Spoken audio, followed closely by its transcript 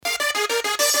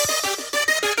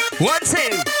1, 2.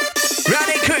 Round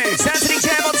and crew. Sound to DJ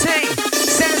MLT.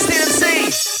 Sound still MC.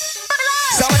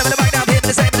 So I'm the mic now, here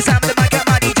the same, the sound of the mic, I'm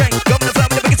my DJ. Go on the flow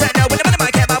with the big techno, with the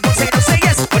mic, I'm BOUNCIN. Say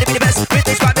yes, wanna be the best. With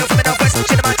this vibe, from the northwest,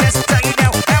 shit in my chest. Tell you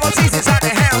now, MLT's inside the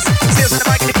house. Steals on the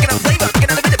mic and picking up flavor, picking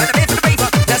up the rhythm, and I'm here for the paper.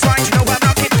 That's right, you know I'm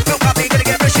rocking. Feel poppy, gonna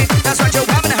get rushy. That's right, Joe,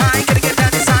 I'm in the high, gonna get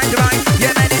down inside the rhyme.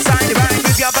 Yeah, man, inside the rhyme.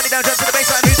 Move your body down, jump to the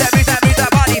baseline. Move that, move that, move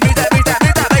that body. Move that, move that,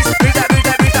 move that bass. Move that, move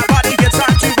that, move that body. Good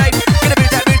time to rave. Gonna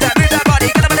move that, move that, move that body.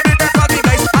 Gonna move that funky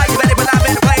bass. Are you ready for that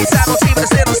in the place? MLT with a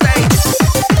still on stage.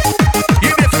 You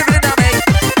ready for the rhythm now, mate?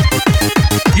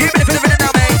 You ready for the rhythm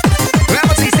now, mate?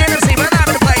 MLT, still MC, we're live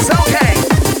in the place. Okay.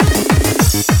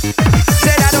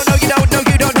 Said I don't know, you don't know,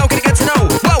 you don't know, gonna get to know.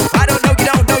 Whoa, I don't know, you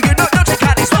don't know, you don't know, check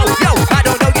out this flow. Yo, I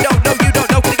don't know, you don't know, you don't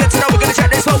know, gonna get to know, we're gonna check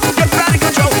this flow. You're out of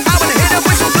control, I wanna hear the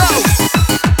whistle blow.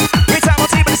 It's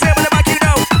MLT, but it's still with the mic, you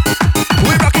know.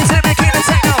 We're rocking to the making the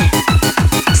techno.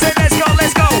 Say let's go,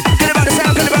 let's go. Get about the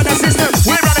sound, get about that system.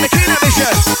 We're running the Kino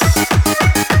mission.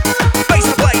 Bass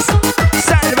in the place,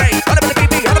 sound of the bass, all about the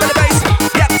BB, all about the bass.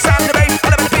 Yep, sound of the bass,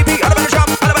 all about the BB, all about the drum,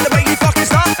 all about the way you fucking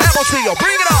start. MLT, yo,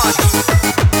 bring it on.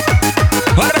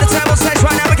 All about the turbo stage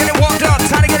right now, we're getting warmed up.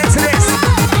 Time to get into this.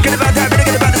 Get about that, really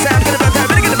get about the sound, get about that,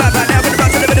 really get about that now. Get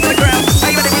about to the rhythm of the crowd.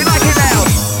 Are you ready? We like it now.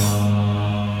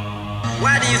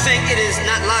 Why do you think it is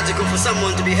not logical for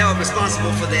someone to be held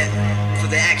responsible for their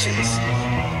actions?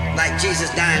 Like Jesus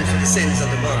dying for the sins of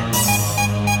the world.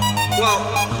 Well,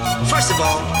 first of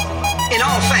all, in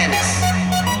all fairness,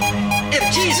 if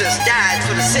Jesus died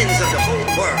for the sins of the whole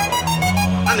world,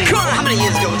 I mean, how many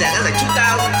years ago was that? That's like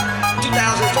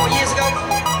 2004 years ago?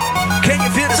 Can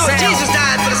you feel the So if sound? Jesus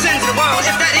died for the sins of the world,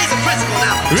 if that is a principle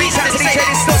now, Reach out to didn't say DJ,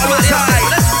 that, it's not somebody else outside. said,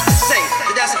 but let's say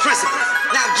that that's a principle.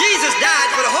 Now, Jesus died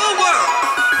for the whole world.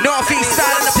 Northeast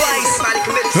side of the place.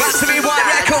 Right to Rewind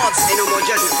Records. Ain't no more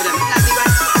judgment for them. That's me,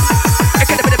 right?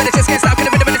 Could have been a minute, just can't stop. Could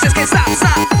have been a minute, just can't stop.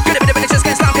 Stop. Could have been a minute, just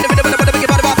can't stop. Could have been a minute, put it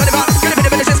body, put it on. Could have been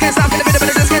a minute, just can't stop. Could have been a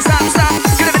minute, just can't stop. Stop.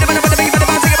 Could have been a minute, put it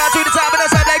body, take it back to the top and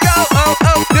outside they go. Oh,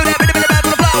 oh. Feel that minute, bounce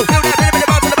to the flow. Feel that minute,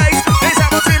 bounce to the bass. It's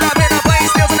MLT live in our place.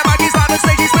 Skills on the mic, he's live on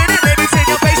stage, he's spinning lyrics in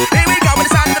your face. Here we go with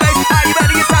the sound of the bass. Are you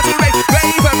ready? It's time to rave.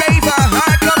 Raver, raver,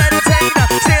 hardcore entertainer.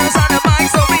 Skills on the mic,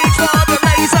 so reach for the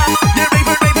laser. You're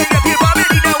raver, raver, yep, you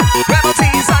already know.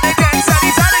 MLT's on the dance, and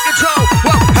he's out of control.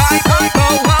 Whoa, high, high,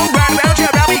 oh, oh, round, round,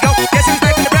 yeah, round we go. Guess who's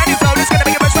back with a brand new flow? It's gonna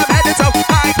make a rush from head to toe.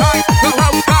 High, high, oh,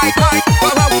 oh, high, high, oh,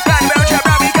 oh, round, round, yeah,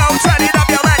 round we go. Turn it up,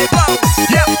 yo, let it blow.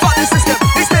 Yeah, fun the system.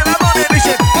 It's still I'm on a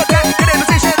mission. But that, get in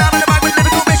position. I'm in the mic with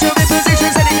lyrical mission. In position,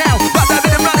 set it down. Rock that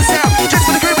rhythm, run the sound. Just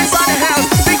for the crew inside the house.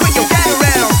 Think when you get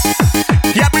around.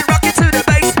 Yeah, we rockin' to the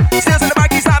bass. Stills on the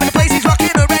mic, he's live in the place. He's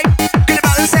rockin' the rate. Get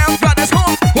about the sound, run the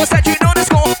score. What's that? You know the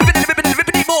score.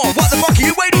 Rippin' it more. What the fuck are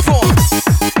you waiting for?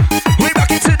 We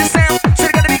rockin' to the sound. So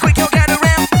you gotta be quick, you'll get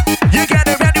around. You get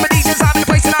around, you DJ's live in the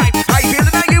place tonight. How you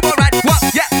feeling? Are you alright? What?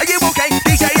 Yeah, are you okay?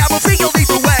 DJ, I will see you'll lead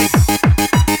the way.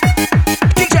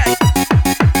 DJ,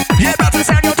 yeah, rock to the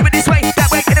sound, you're doing this way. That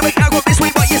way, anyway, I go this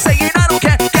way. What you saying? I don't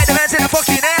care. Get the hands in the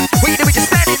fucking air. What you doing? Just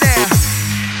standing there.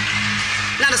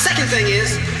 Now the second thing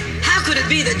is, how could it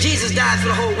be that Jesus died for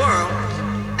the whole world,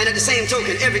 and at the same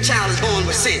token, every child is born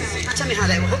with sin? Now tell me how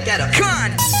that hook that up. Come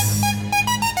on.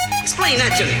 Explain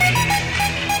that to me.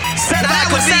 Stand Now, back,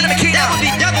 stand up, that would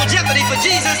be double jeopardy for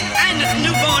Jesus and the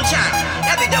newborn child.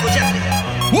 That'd be double jeopardy.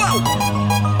 Whoa!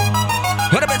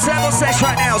 What about turbo sesh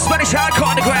right now? Spanish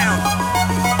hardcore on the ground.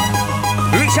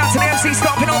 Reach out to the MC,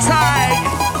 stomping on tight.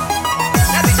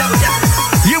 That'd be double jeopardy.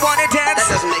 You wanna dance?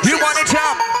 That doesn't make You sense. wanna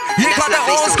jump? You That's got the not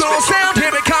based old on school scripture. sound.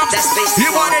 Here it comes. That's based You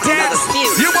wanna on another dance?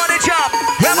 theory. You wanna jump?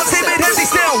 Rebel team Another in heavy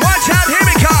set. still. Watch out, here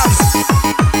it comes.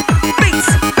 Beats,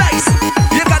 bass.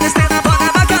 You got to stand up on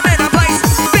that mic, I'm in a place.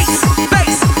 Beats,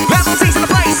 bass. Rebel team's in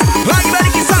the place. Are you ready?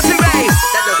 You start to rave.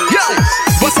 That doesn't make Yo,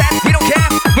 sense. what's that? We don't care.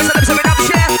 We're set up, serving up the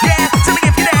share. Yeah, tell me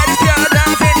if you're there. It's pure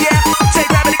love in yeah. Take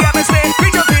gravity, got me spin.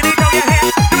 Reach up, feel it, know your hand.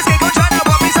 Do a skate, go try now.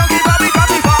 What we so keep up, we got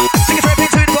too far. Take a trip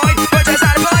into the void. We're just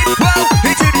out of flight. Whoa,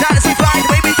 into the galaxy fly. The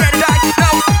way we get it right. No,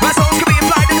 my soul's could be in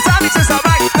flight. And the time it's just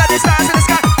alright. Let the stars in the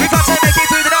sky.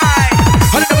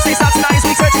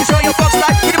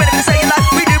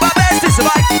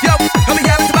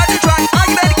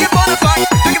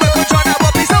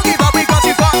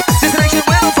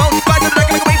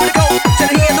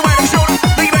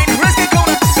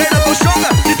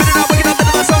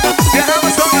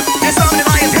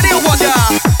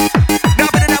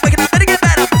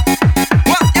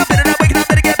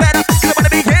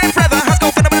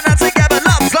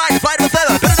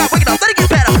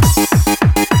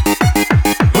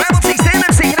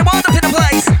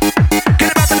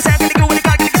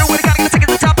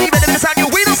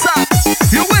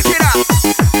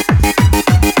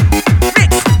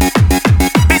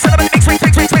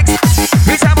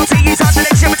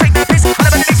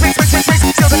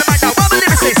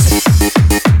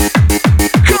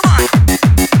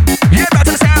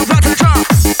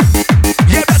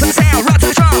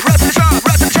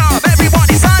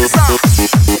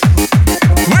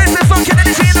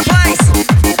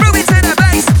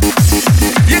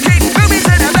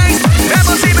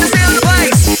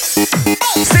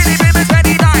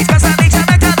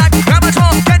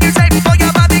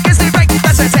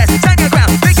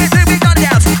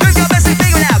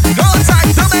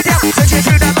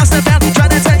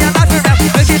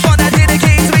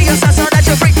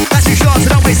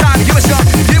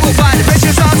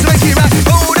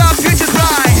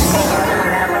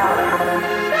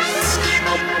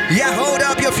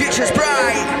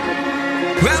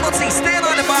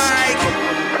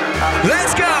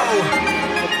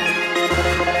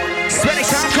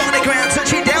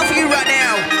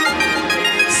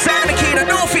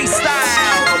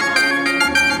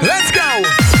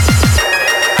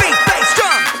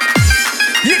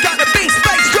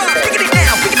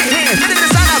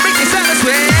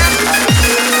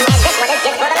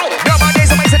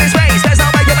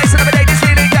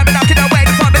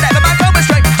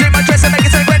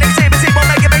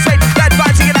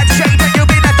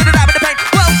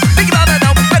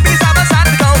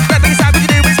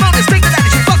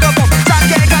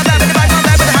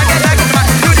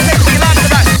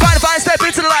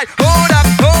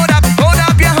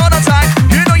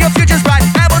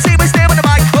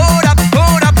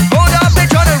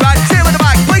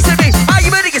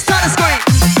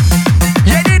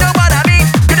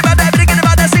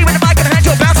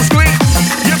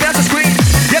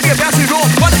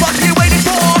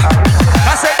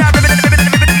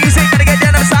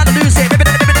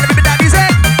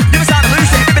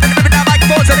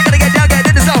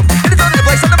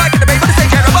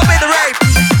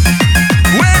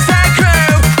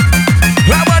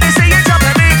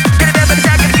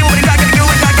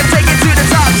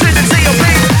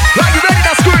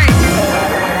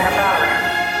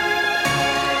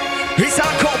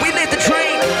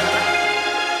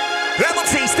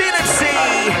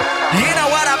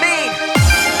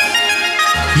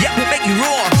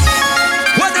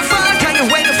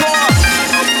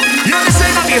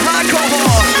 you hardcore.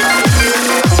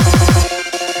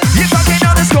 You fucking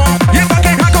know the score. You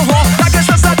fucking hardcore. Like a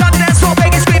star on the dance floor,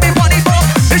 begging, screaming, wanting more.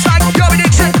 It's like your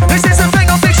addiction. This is a thing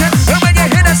of fiction. And when you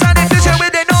hear the sound in future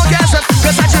with an orgasm,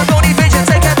 cause that's your only vision.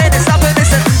 Take a minute, stop and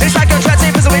listen. It's like a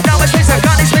transit prison with no much vision.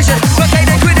 Got this vision, but they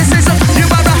didn't criticism.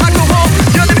 You are a hardcore.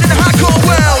 You're living in the hardcore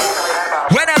world.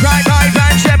 When I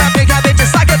ride, share my big habit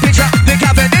just like a picture. Think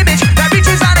of an image that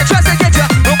reaches out and tries to get you.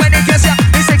 But when it gets you,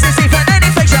 it's ecstasy for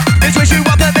any picture. It twist you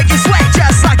up and make you sweat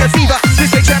just like a fever.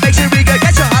 This picture makes you eager,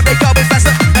 get your heart rate going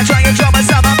faster. I try and draw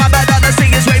myself on my bed on the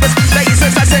sea is ravers.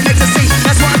 Lasers, that's an ecstasy.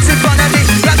 That's what's in front of me.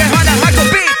 Right behind the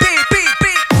hardcore beat, beat, beat,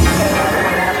 beat.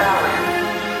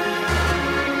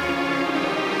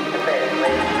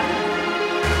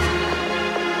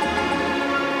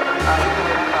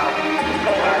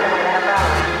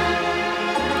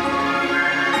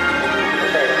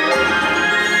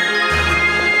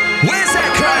 Where's that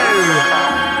crew?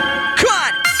 Come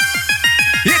on!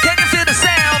 Can you feel the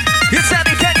sound? You tell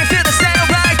me, can you feel the sound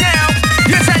right now?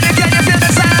 You tell me, can you feel the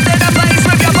sound in the place?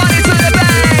 Move your body to the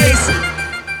bass.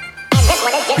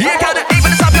 You gotta aim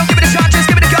for the top, don't give it a shot, just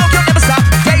give it a go, you'll never stop.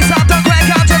 Face off, don't crack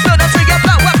out, just build up till you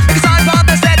blow up. Because I'm on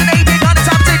the detonating on the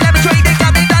top, to demonstrate it,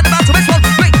 coming down the mountain, it's 1,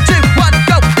 3, 2, 1,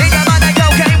 go. In your mind, I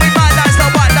cocaine with my lines, no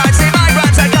white lines. See my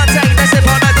rhymes, I contain this if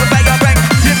I'm not gonna your brain.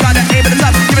 You gotta aim for the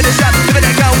top, give it a shot, give it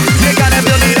a go. You gotta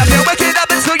build it up, you work it up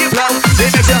until you blow. It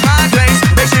makes your heart race,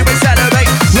 makes you accelerate.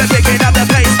 We're picking up the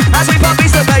pace as we pump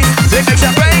piece the bass. It makes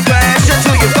your brain crash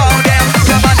until you fall down.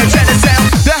 Come on and check the sound,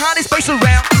 the hardest bass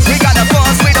around. We got the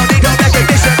force, we don't need no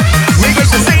recognition. We reach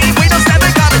the scene, we don't stand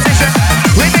in competition.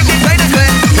 We make it plain and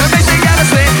clear, and make the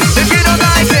atmosphere. If you don't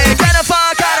like it, get the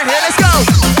fuck out of here, let's go.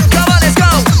 Come on, let's go.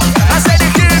 I said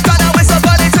if you gotta wait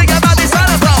somebody to your mouth, it's on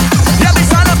a blow. Yeah, it's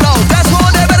on a blow, that's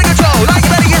more than better control. Like you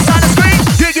better get on the screen,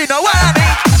 do you know what I mean?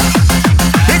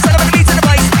 It's all about the beats in the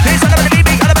place. It's all about the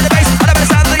beat, all about the bass, all about the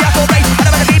sound of the alcohol rate, all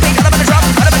about the beat, all about the drum,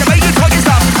 all about the way you talk and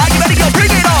stuff. Are you ready? Go,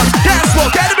 bring it on. Dance floor,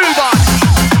 get a move on.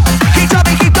 Keep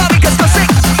jumping, cause go sing.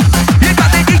 You got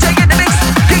the DJ in the mix.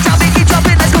 Keep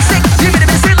jumping, let's go sing. You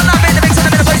been still alive in the mix, and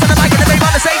I'm in the place, on the mic, and the babe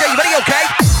on the stage. Are you ready? Okay.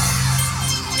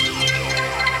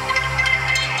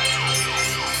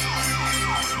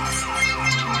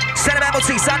 Sentimental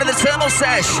T, sound of the thermal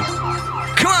sesh.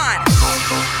 Come on.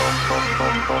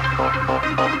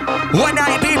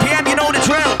 190 BPM, you know the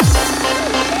drill.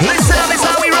 Listen up, it's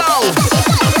how we roll.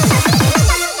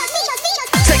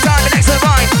 Take time to next to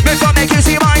rhyme. Move from there, you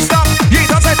see your mind stop. You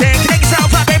don't say think, make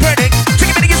yourself like a burning.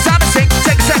 Take a minute, it's time to sing.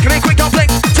 Take a second, and quick, don't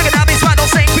blink. Take a nap, it's fine,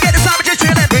 don't sing. Forget the time, just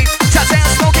chill and breathe. Chat down,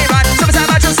 smoking right. Summertime,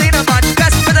 I just seen a mind.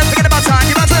 Best, but then forget about time.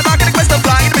 You're about to embark on a quest of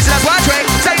flying. The mission, that's why I train.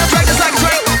 Stay on track, just like a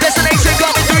train. Destination,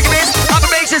 going through your midst.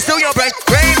 Operation, still your brain.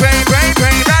 Brain, brain, brain,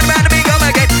 brain. Round about to be go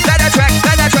again. Let that track,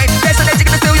 let that train. Destination,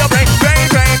 gonna steal your brain. Brain,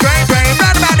 brain, brain, brain.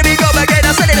 Round about to be go again.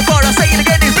 I said it before, I'll say it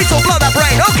again. This beat will blow that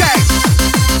brain. Okay.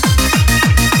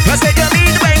 I said you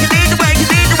lead the way, you lead the way, you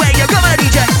lead the way. You're coming,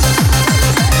 DJ.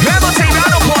 Rebel team,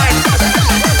 round on point.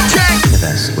 Check.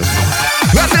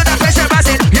 I feel that pressure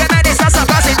rising. Yeah, man, it's not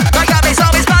surprising. My God, it's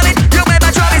always climbing. You and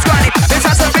my job is grinding. It's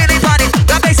not so really funny.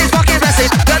 That bass is fucking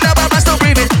resting. The love of us still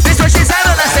breathing. This rush is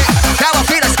everlasting. Now I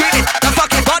feel like screaming. My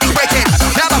fucking body's breaking.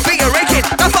 Now my feet are aching.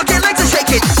 My fucking legs are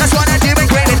shaking. That's what I do and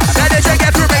craving. Now the track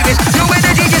after raving. You and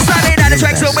the DJ slamming. Now the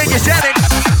track so when you're jamming.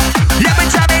 Yeah,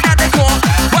 we're jamming at the core.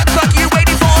 What the fuck you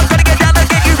waiting for? Gotta get down and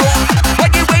get you raw.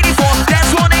 What you waiting for? That's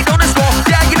one ain't on the score.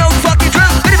 Yeah, you know fucking drill.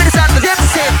 Bit of sound of the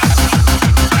deficit.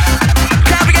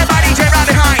 Can't forget my DJ right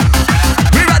behind.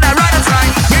 We run that right on time.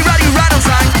 We run you right on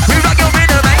time. We rock your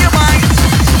rhythm and your mind.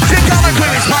 Drink all my crew,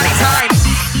 it's party time.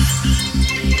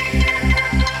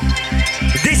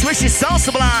 This wish is so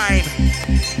sublime.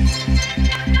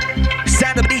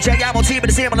 Stand up DJ, I'm on team,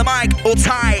 but see him on the mic, all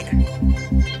tight.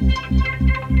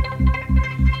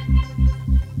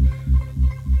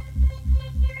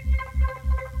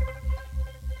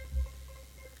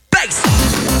 Bass!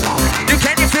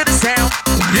 Can you feel the sound?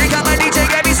 You got my DJ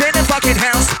Gabby's in the fucking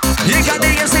house. You got the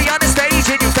MC on the stage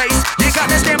in your face. You got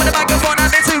the stand with the microphone,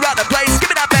 I'm into rock the place. Give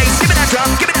me that bass, give me that drum,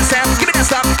 give me that sound, give me that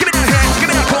stop, give me that hand, give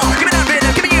me that core, give me that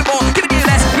rhythm, give me you more, give me you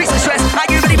less. Reach the stress. Are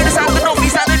you ready for the sound of the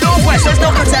northeast and the northwest? There's no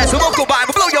contest, we won't go by,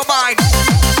 we'll blow your mind.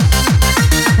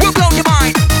 We'll blow your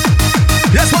mind.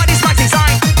 That's why these mic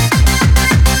design.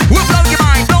 We'll blow your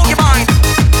mind, blow your mind.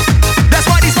 That's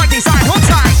why these mic design. Hold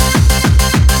tight.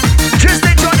 Just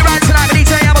enjoy the ride tonight, but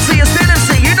DJ, I will see you still and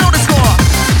see. You know the score.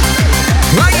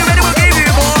 Are you ready? We'll give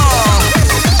you more.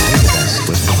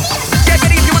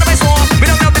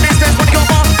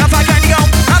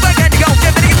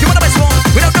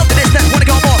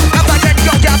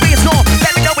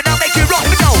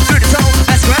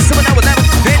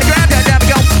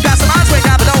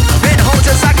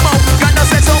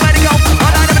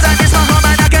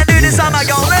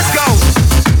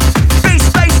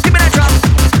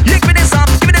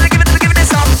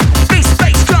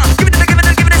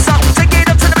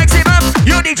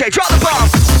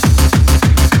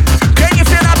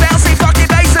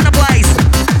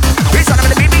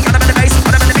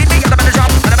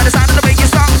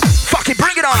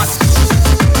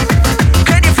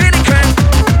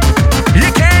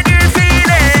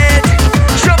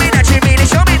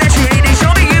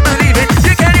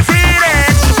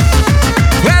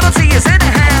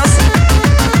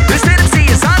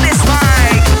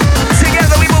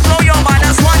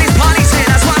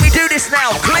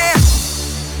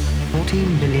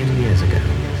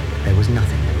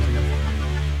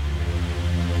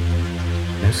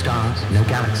 stars, no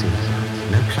galaxies,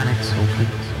 no planets or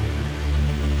fleets.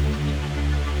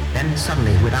 Then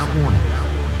suddenly, without warning,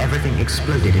 everything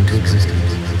exploded into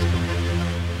existence.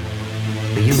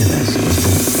 The universe was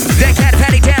born. They can't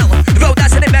pat it down, the road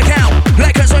that's in it back out.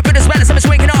 Like a swing for this medicine, I'm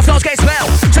swinging off those gates well.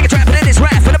 Take a trap in this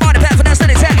rap, for the body path, for that's the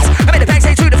text. I made the facts,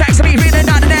 ain't true, the facts, to be reading,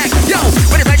 not an act. Yo,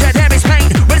 when it's pleasure, there is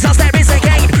pain. When it's all there is a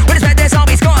gain. When it's bad, there's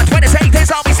always gone. When it's hate,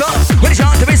 there's always love. When it's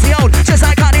young, there is the old. Just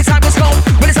like how this time was cold.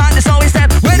 When it's hot, there's always step.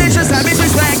 When it's just there is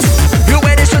respect. You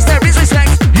when it's just there is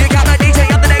respect. You got my DJ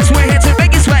up the next, we're here to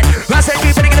make you sweat. I said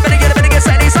you better get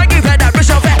set. It's like you've had that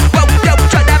rush of fat. Whoa, yo,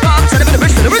 try that bomb, send a bit of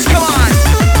rush for the rush, come on.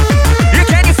 You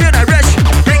can, you feel that rush.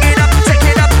 Bring it up, take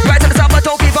it up, right to the top, but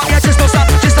don't give up, yeah, just don't stop,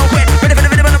 just don't quit. Ready for the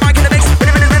mic in the mix,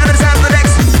 ready for the sound of the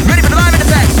next, ready for the live in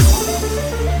effect.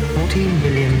 14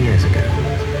 billion years ago,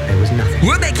 there was nothing.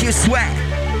 We'll make you sweat.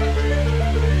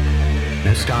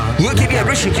 No stars. We'll give you a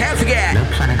rush you can't forget. No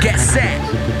planet. Get set.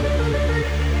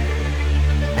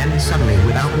 Then suddenly,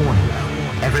 without warning,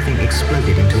 everything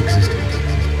exploded into existence.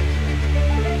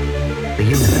 The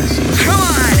universe. Come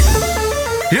on!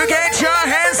 You get your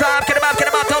hands up, get 'em up,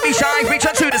 don't be shy, reach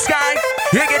up to the sky.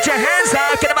 You get your hands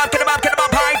up, get 'em up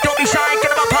high, don't be shy,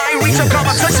 get 'em up high, reach up, come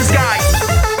up, touch the sky.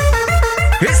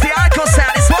 It's the icon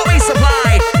sound, it's what we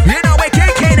supply. You know we're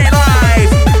kicking it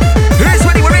live. Here's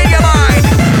when you were in your mind.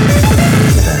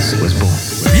 The universe was born.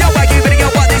 Yo, I give it, yo,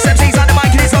 what this MC's on the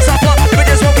mic, and it's not stop, if it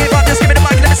just won't give up, just give me the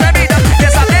mic, and let me send me up.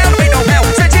 Yes, I'm down, we no hell.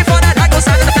 Searching for that icon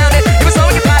sound, and I found it. It was so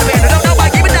you proud of it, I don't know why,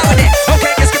 give it down with it.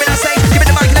 Okay, just give me that say, give me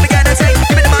the mic, and let me get that take.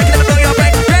 Give me the mic, and let me blow your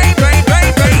brain. Brain,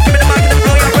 give me the mic, and let me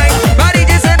blow your brain. Body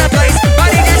just in a place,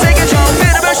 body just in control.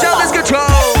 Feel the rush, lose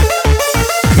control.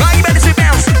 Are you ready to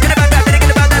bounce? Get about that,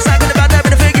 get about that side, get about that,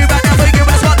 figure right now, figure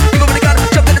with a spot. You move with the gun,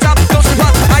 jump to the top, go to the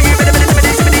spot. Are you ready,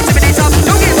 top?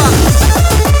 Don't give up.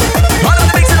 All of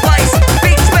the beats in the place,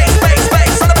 beat,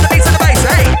 space, all of the beats in the bass,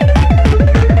 hey.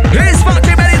 Here's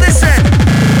fucking ready, listen.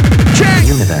 Check.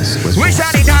 The universe was We born.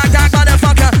 shiny dark,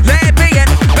 motherfucker, let it begin.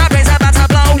 My brain's about to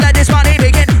blow, let this party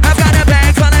begin. I've got a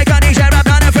bag full of gunny share, I'm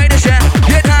not afraid to share.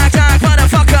 You dark,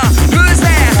 motherfucker, who's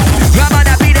there? I'm on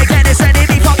that beat again, it's sending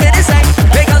me fucking insane.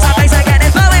 Because I'm bass again,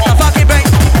 it's blowing my fucking brain.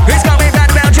 It's going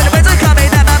round and round, the winds are coming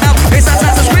down my mouth. It's not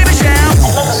time to scream and shout.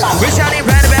 We're shouting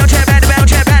round and round,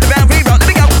 we roll. Let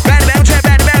me go. Round and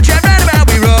round,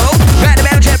 we roll. Round and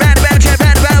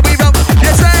round, we roll.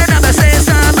 You turn up the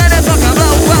system, motherfucker,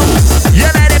 blow, whoa. You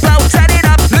let it blow, turn it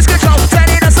up, lose control, turn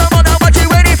it up, someone know what you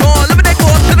ready for. Living that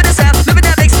core, living the sound, living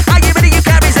that mix. Are you ready? You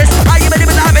can't resist. Are you ready?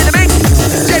 We're live in the mix.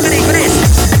 Get ready for this.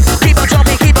 Keep on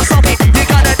jumping, keep on stomping. You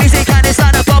got the music and it's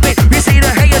not a bumping. We see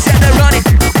the haters and they're running.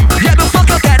 Yeah, but fuck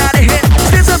up, get out of here.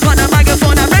 Spins up on the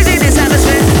microphone, I'm raising this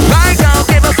atmosphere. I don't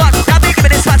give a fuck, I'll be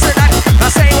giving this spot tonight. I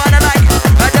say what I like,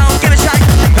 I don't give a shit.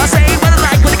 I say what I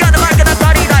like, when I got the mic on a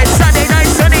party night. Sunday night,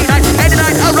 any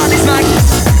night, I'll run this mic.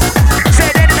 Say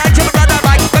it any night, jump around that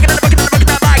mic. Bucket on the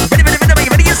mic.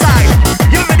 Ready inside.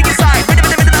 You ready inside. Ready,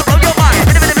 blow your mind.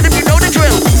 Ready, you know the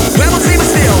drill. Well, we'll see, but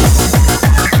still.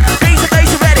 Beats and bass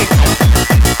are ready.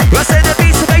 I said the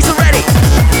beats and bass are ready.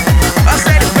 I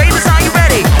said the ravens, are you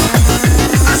ready?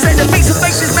 I said the beats and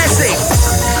bass is messy.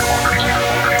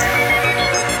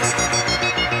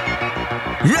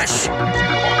 Rush.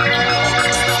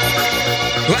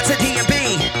 What's a D&B?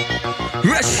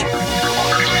 Rush.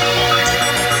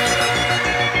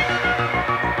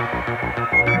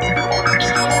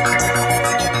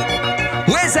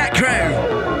 Where's that crew?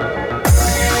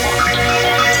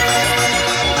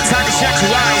 Time to shut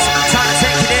your eyes, time to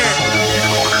take it in.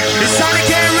 It's time to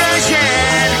get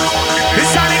rushing.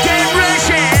 It's time to get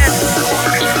rushing.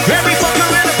 Every fucker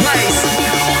in the place.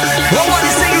 I want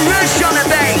to see you rush on the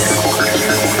bass.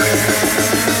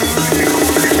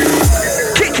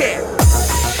 Kick it.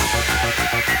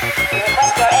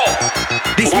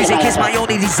 This music is my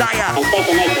only desire.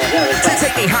 To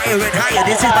take me higher and higher.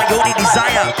 This is my only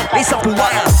desire. It's off the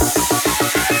wire.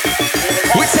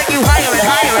 We take you higher and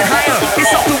higher and higher.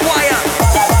 It's off the wire.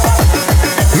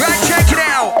 Right, check it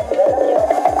out.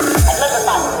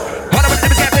 All of the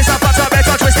niggas get pissed off, I'm sorry,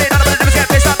 I'm twisted. All of the niggas get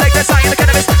pissed off, like the sign of the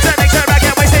cannabis. To make sure I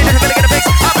can't waste it, never really get a fix.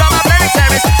 I'm on my planet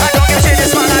terrace. I don't give a shit,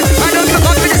 it's my life. I don't give a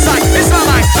fuck with this side, it's my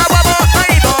mind. I want more, I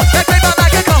need more. That grip on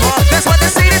like alcohol. That's what the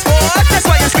scene is for. That's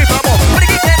why you scream for more. When it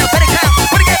get down, let it count.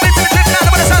 When it get into the trip,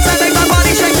 now when the sound sound make my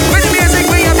body shake. With the music,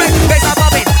 we are break. Bass I'm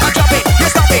bumping, I'm jumping,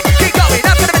 you're stomping. Keep going,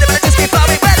 up to the minute, just keep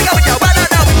flowing. Where they going now? I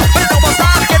don't know. But it almost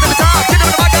stop.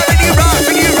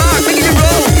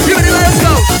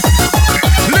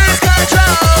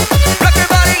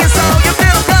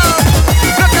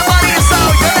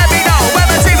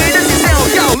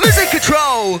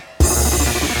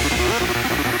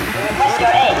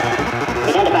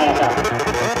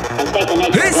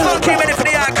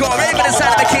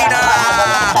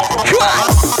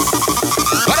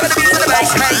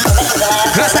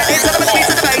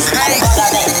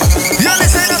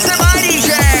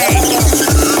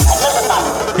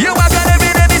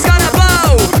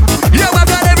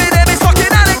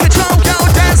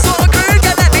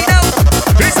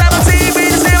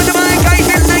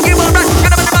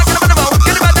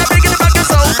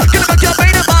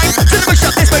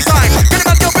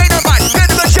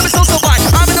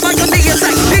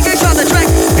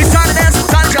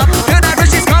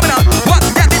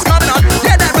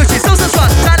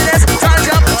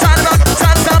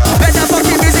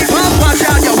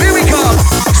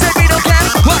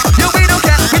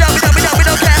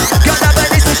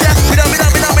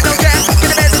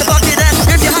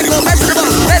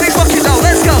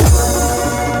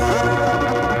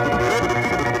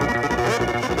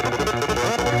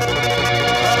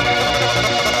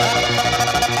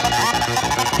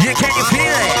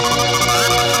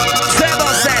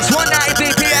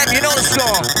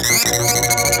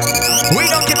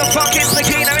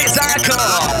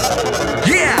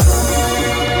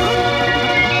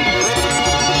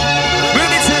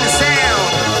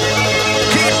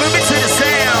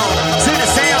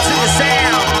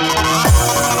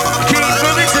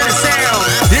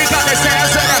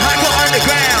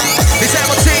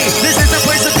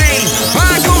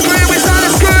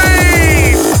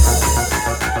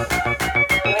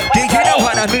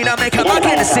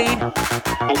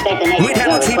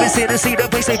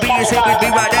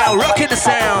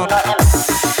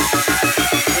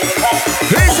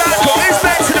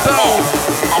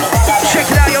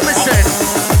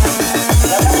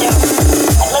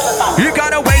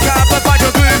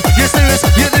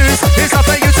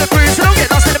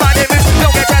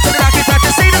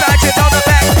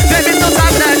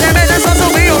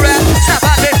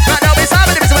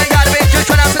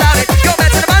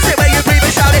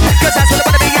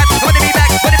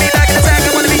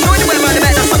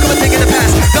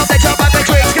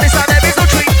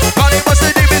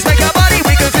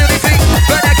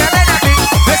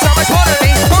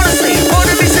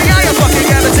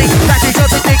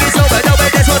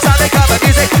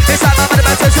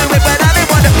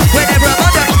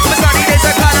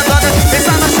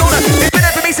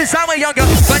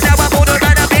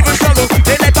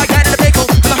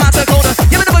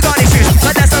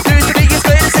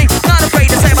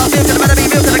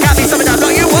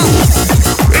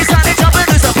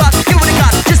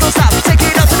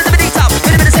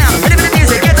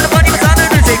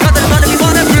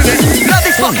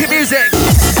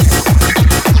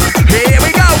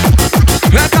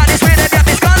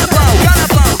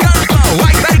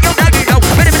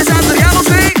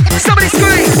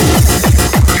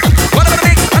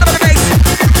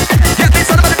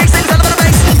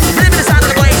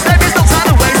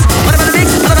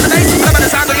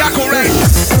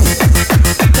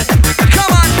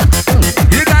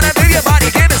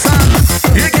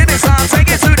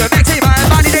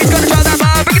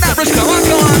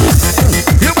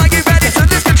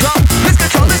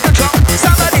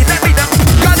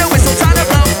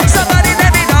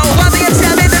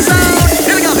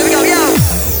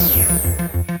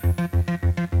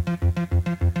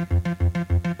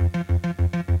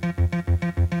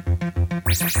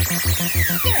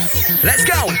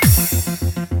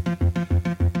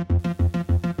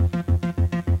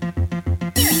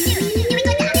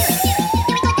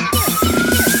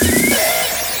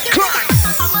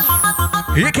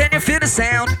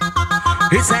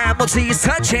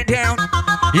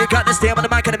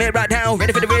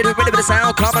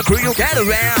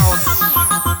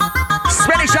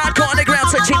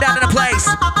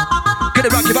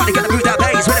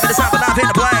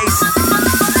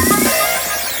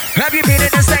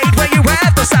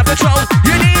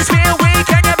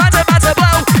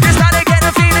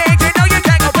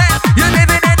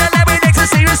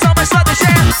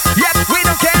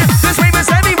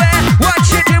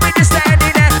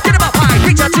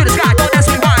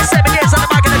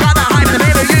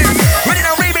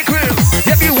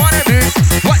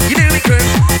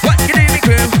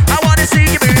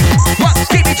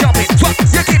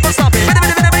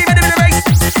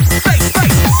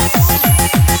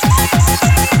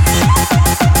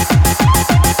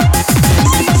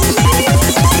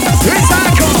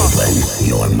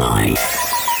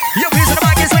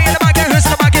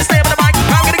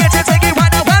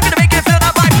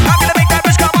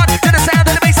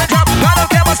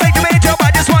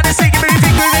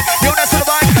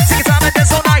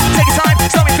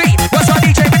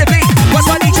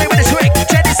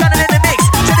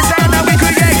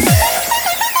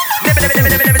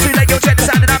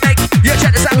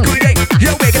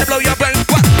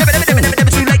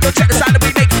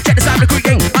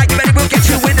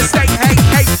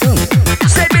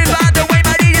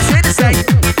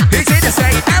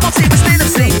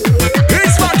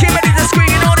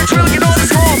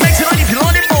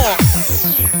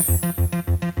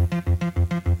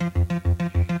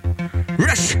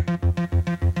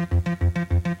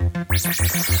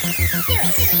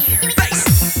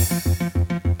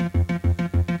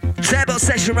 Turbo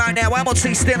session right now. I'm on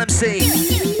T Still MC.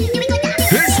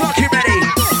 Who's fucking ready?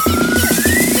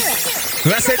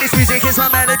 I said this music is my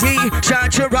melody.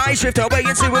 Shut your eyes, drift away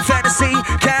into a fantasy.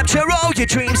 Capture all your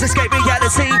dreams, escape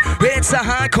reality. It's a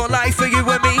hardcore life for you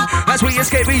and me as we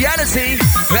escape reality.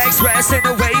 Express in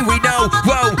the way we know.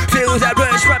 Whoa, feel that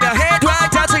rush from your head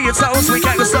right down to your toes. We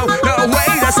can't go slow, no way,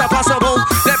 that's not possible.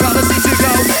 Let brothers need to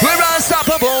go, we're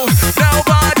unstoppable.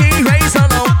 Nobody raised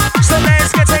alone. So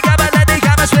let's get together, let the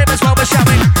atmosphere is what we're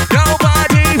shouting.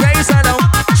 Nobody raised alone.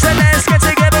 So let's get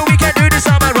together, we can do this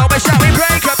on our own. We're shouting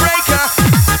breaker, breaker.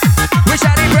 We're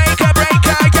shouting breaker,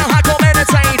 breaker. Yo, hardcore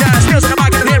meditator. Skills in the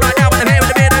mic, and I'm here right now. And I'm here, and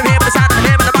I'm here, and I'm here, with the sound, and I'm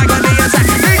here, and the mic on the inside.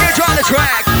 You can draw the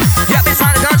track. Yeah, it's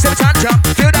time to dance, every time to jump.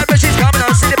 Feel that rush is coming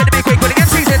on. See the better be quick when the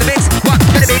MC's in the mix. What?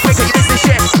 Better be quick, or you miss this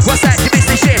shit. What's that? You miss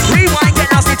this shit. Rewind,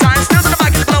 get nasty time. Skills in the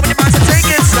mic, and the blow, and your minds are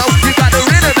taking it slow. You got the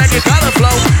rhythm, and you got the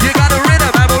flow. You got the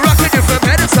rhythm, and we're rocking you from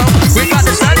head to toe. We got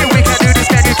the study, we can do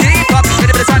this, can you keep up? In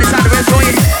the time, it's time to rest for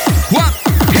you. What?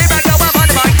 Here I go, I'm on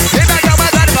the mic. Here I go, I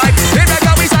got the vibe. Here I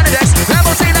go, he's on the decks.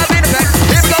 Level C, love in effect.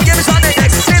 Here we go, give us on the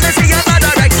decks. See, let's see, I'm not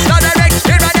direct. Not direct.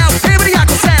 Here right now, here with the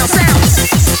aqua sound, sound.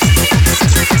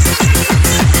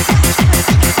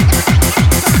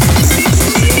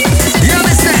 Yo,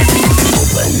 listen.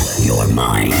 Open your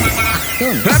mind.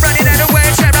 I'm running out of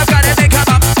words, and I've got to make come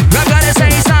up. I've got to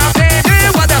say something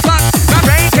new, what the fuck? My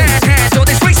brain can't handle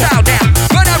this freestyle now.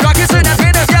 But I rock it to the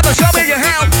rhythm, yeah, but show me your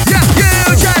help. Yeah,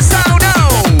 you just don't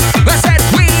know. I said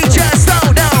we just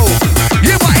don't know.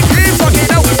 You might be fucking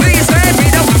know, please let me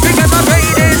know. Because my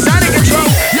brain is out of control.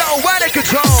 Yo, out of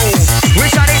control. We're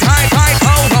shining high, high,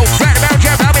 ho, ho. Round around,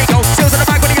 yeah, round we go. Stills in the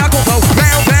mic with the alcohol flow.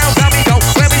 Round, round, round we go.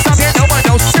 When we stop, yeah, no one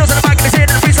knows. Stills in the mic and it's here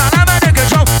to the freestyle, I'm out of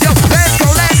control. Yo, let's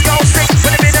go, sick.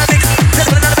 With a bit of mix. Just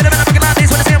put another bit of a fucking line. Please,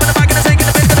 when it's here with the mic and the taking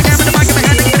the bit of the cam with the mic in my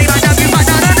hand. Thinking might not, you might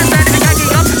not understand it. You can't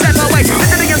keep up, step away.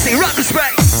 Listen to the MC, rock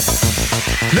respect.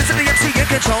 Listen to the MC in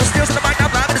control. Stills in the mic,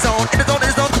 now live in the zone. In the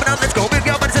zone, coming out, let's go. Move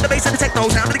your bodies in the bass and the techno.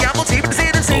 Sound of the gamble team, and the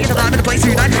CNC. And I'm live in the place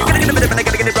tonight. Gonna get a bit of it, and I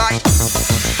gotta get it right.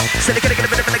 Said I gotta get a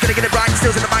bit of it, and I gotta get it right.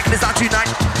 Stills in the mic, and it's not tonight.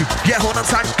 Yeah, hold on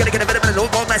tight. Gotta get a bit of it, and no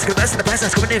more nice. Cause less in the past,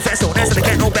 that's coming in fast. So there's and I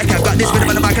can't hold back. I've got this bit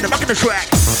of the mic, and I'm rocking the track.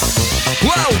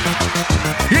 Whoa!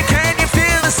 Can you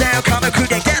feel the sound? Come and crew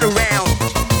that get around.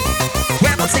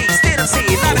 Rebel T, Still MC,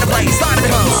 live in the place, live in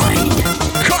the house.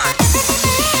 Come on.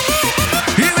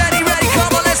 You ready, ready?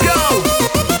 Come on, let's go.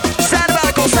 Sound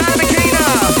about go, sound Makina.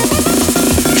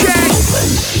 Okay. Open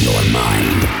your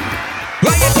mind.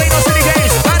 Right, you play no silly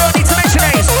games. I don't need to mention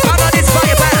names. I'm not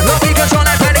inspired by it. Love me, control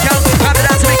that panic out. I'm the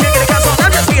dance to be king of the castle.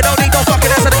 I'm just me, I don't need no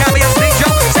fucking ass. I can't be on stage, yo.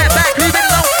 Stand back, leave it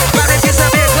alone. Grab it, kiss,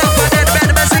 me a club. Find out the band,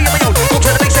 the best of my own. Don't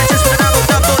try to make sense just for the now.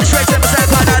 Don't throw the shreds and my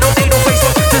SoundCloud. I don't need no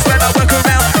Facebook to spread my work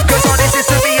around. Cause all this is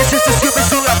to me, it's just a stupid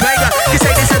stool I'm playing. You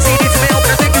say this MC needs to be open,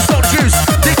 I think you stole the juice.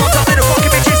 Deep on top of the fucking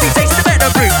bitches, these days in the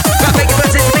better group. I'm making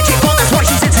birds into me, cheap on, that's why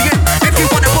she's into you. If you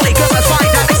want to bully, cause that's fine,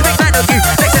 that makes a big man of you.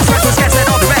 Next is right, cats and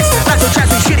all the rest. That's what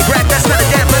chats with shitty breath, that's not a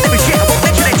damn but every shit. I won't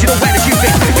mention it, you know where that you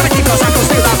fit. Give it deep cause I can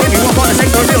still out when you walk on the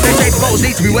sector real. They say promotes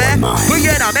need to beware. But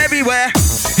yet I'm everywhere.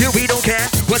 You, we don't care.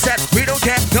 What's that? We don't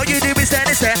care. No, you do be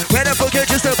standing there. Where the fuck you're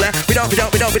just a blare. We don't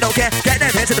care. Get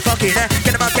them hands to the fucking air.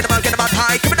 Get them out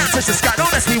high. Come on, not touch the sky.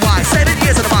 Don't ask me why. 7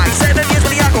 years on the mic. 7 years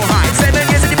when the alcohol high. 7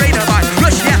 years in the brain of mine.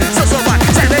 Rush, yeah, so right.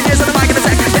 7 years on the mic and the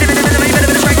tech.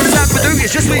 Minute, track when it's out for the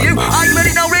it's just for you. Are you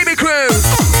ready now, Raby crew?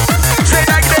 Say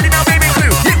back, you ready now, Raby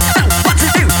crew? You know what to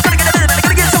do. Gotta get a minute,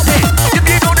 gotta get something. If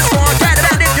you know the score, get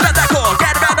around if you love that core.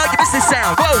 Get around all your business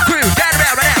sound. Whoa, crew, get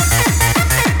around right now.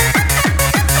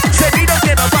 Say we don't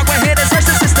give a fuck, we're here to search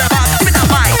the system up. Give it that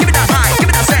mic, give it that high, give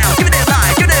it that sound, give it that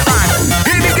vibe, give it that vibe.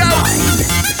 Here we go.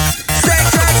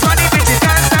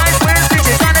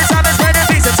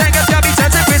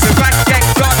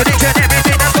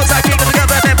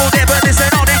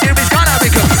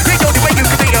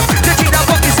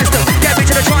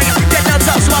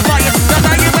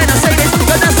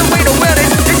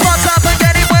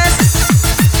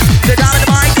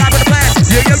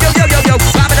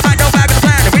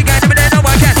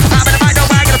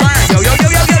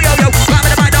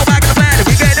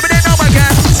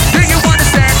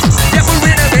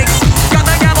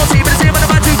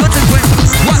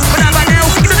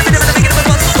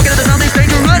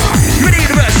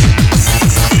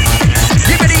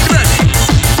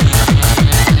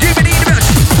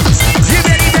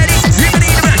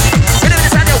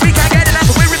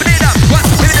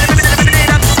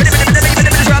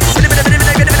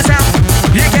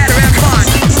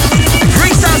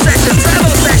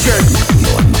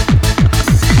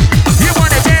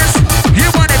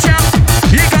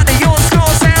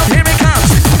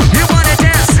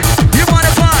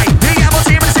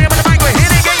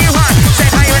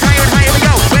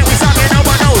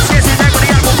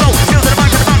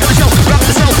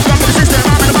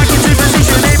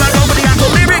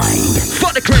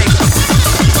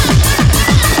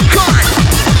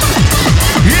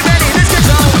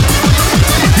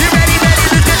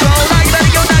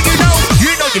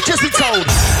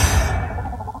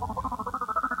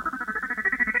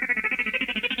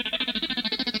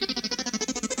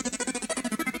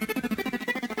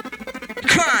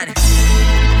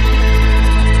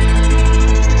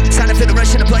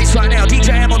 in the place right now. DJ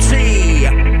M on scene.